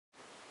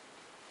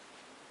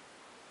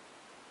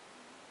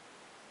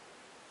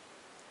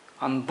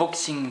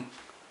unboxing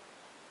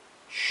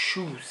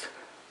shoes.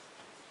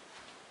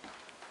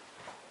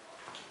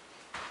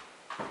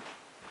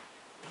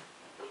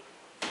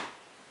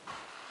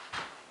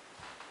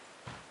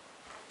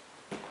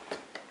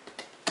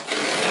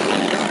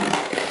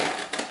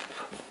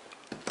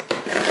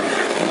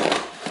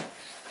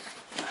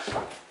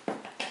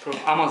 From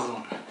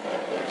Amazon.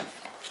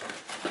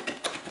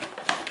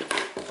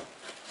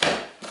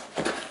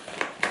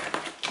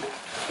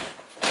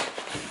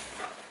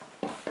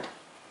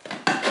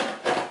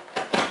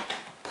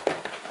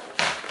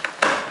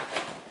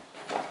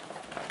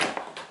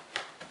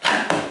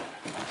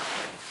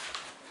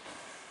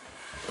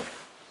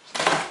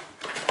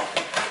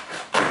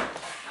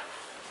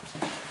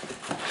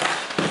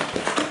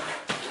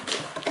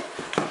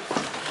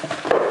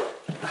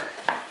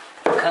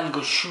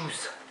 Kangoo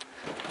Shoes.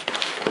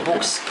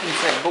 Box,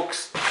 inside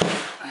box.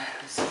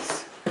 This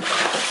is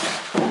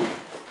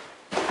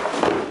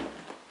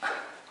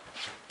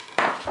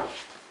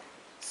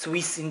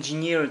Swiss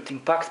engineered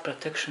impact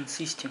protection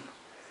system.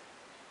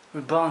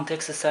 Rebound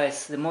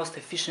exercise, the most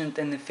efficient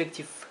and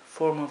effective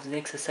form of the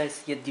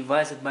exercise yet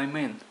devised by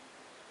man.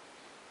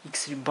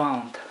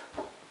 X-rebound.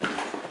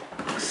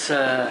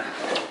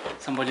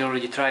 Somebody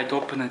already tried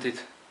opening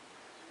it.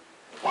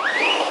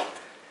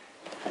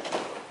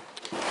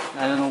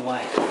 I don't know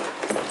why.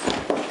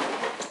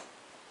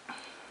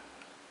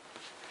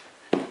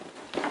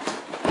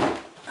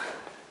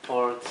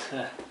 Or it's,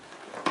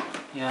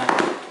 yeah,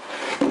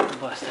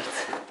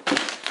 bastards.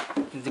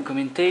 The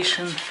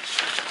documentation,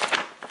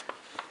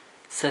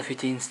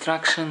 safety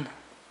instruction,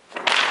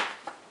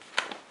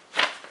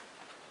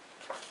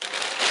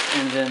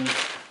 and then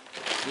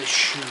the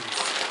shoes.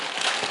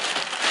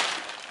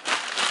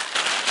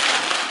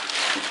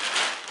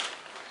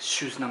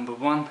 Shoes number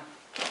 1.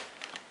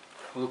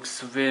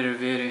 Looks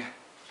very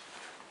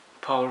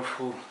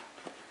powerful,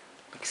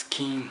 like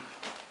scheme,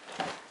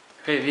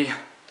 heavy.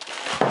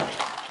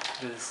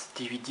 There's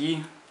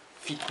DVD,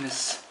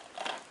 fitness,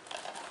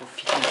 for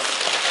fitness.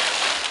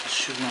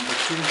 Shoe number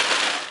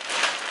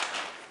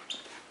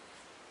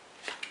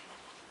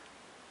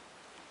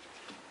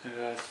 2.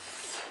 There's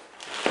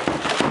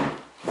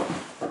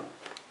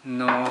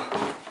no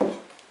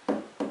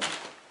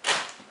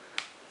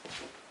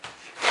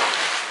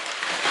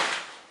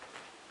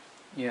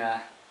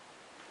yeah.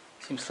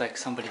 Seems like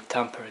somebody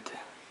tampered.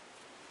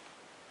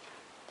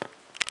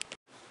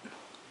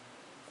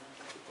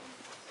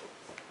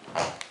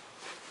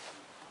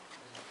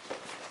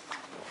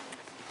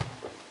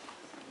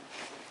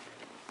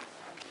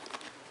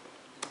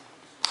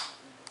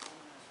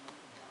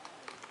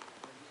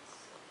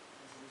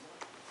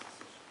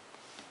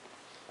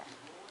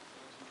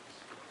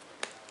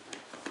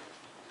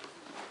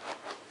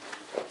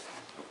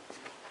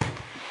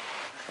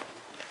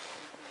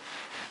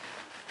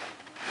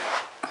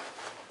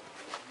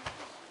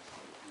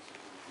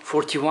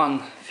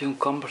 $41, feel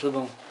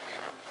comfortable.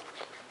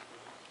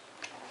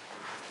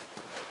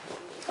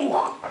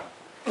 Oh,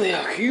 they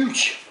are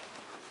huge,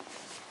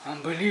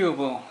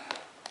 unbelievable.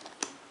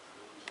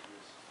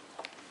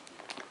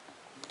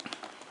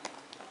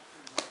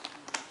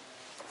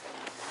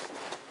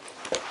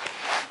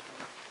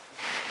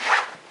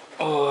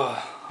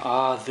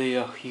 Oh, they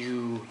are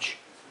huge.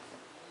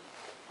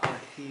 I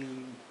feel.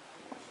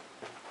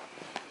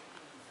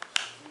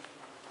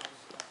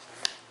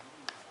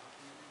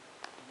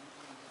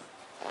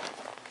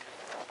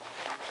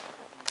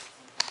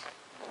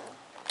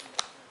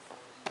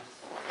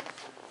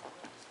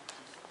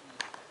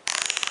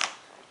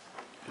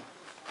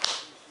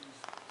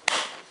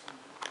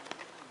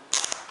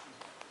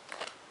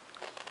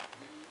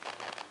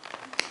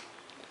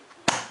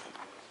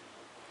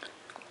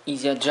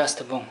 Easy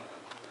adjustable,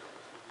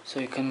 so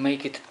you can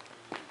make it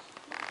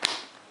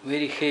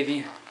very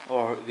heavy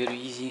or very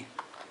easy.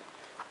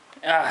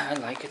 I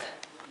like it.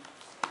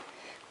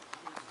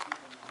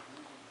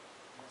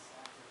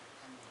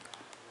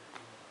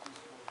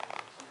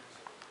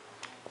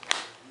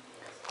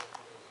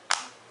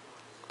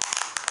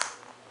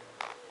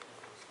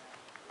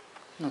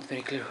 Not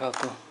very clear how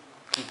to.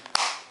 Okay.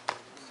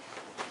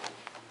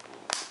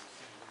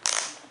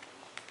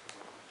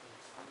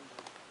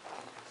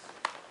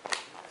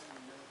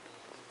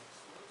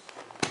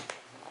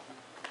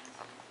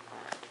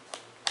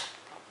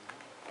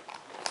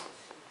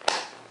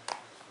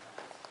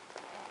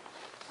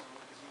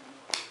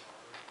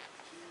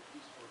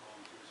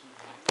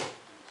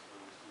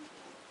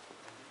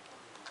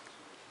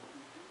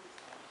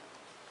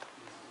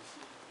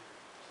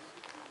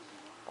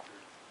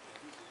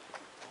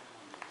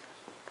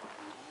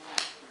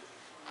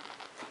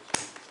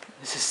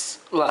 This is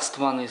last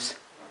one is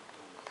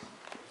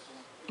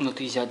not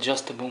easy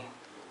adjustable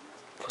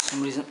for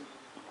some reason.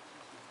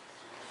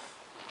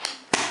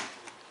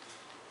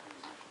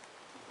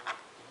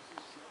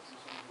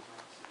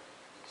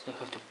 So I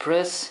have to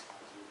press,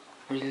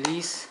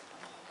 release,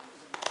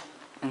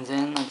 and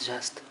then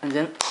adjust, and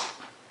then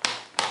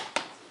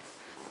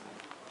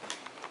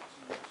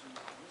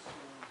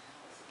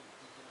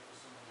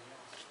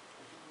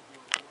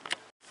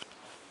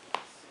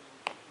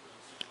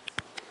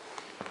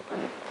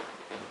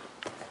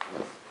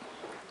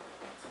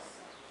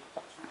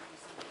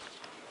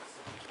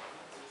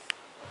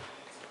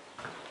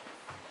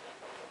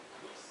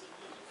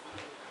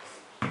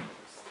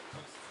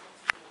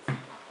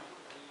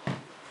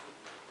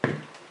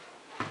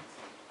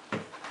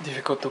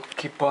difficult to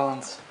keep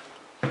balance.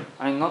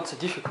 I mean, not so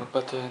difficult,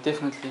 but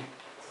definitely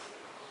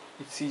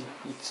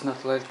it's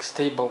not like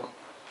stable.